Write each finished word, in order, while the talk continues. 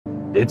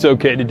It's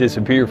okay to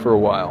disappear for a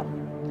while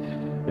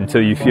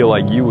until you feel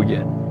like you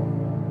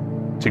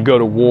again. To go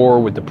to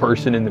war with the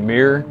person in the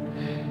mirror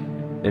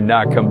and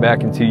not come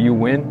back until you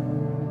win.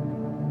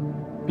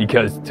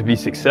 Because to be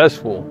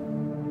successful,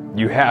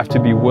 you have to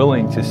be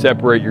willing to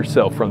separate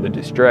yourself from the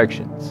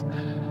distractions,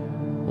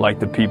 like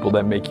the people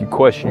that make you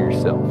question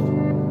yourself,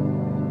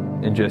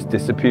 and just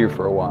disappear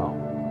for a while.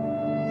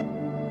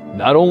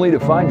 Not only to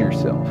find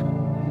yourself,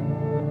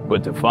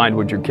 but to find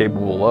what you're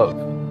capable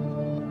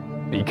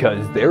of.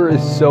 Because there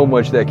is so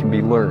much that can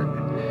be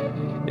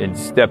learned in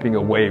stepping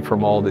away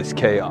from all this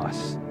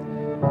chaos.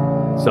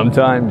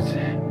 Sometimes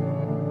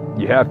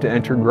you have to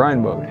enter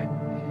grind mode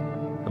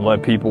and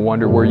let people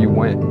wonder where you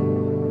went.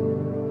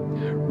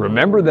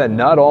 Remember that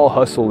not all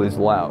hustle is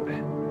loud.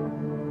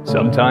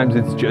 Sometimes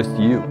it's just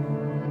you,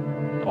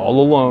 all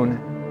alone,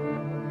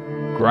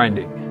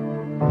 grinding,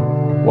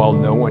 while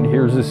no one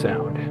hears a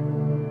sound.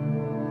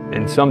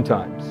 And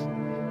sometimes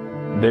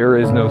there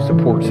is no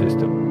support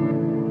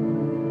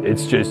system.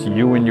 It's just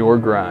you and your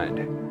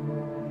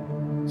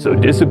grind. So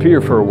disappear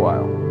for a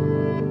while.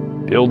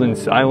 Build in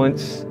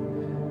silence.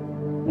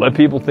 Let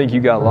people think you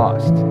got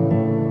lost.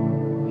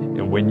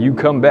 And when you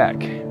come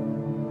back,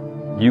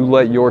 you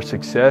let your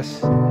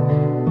success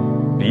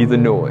be the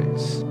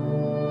noise.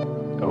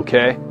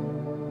 Okay?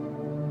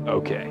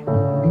 Okay.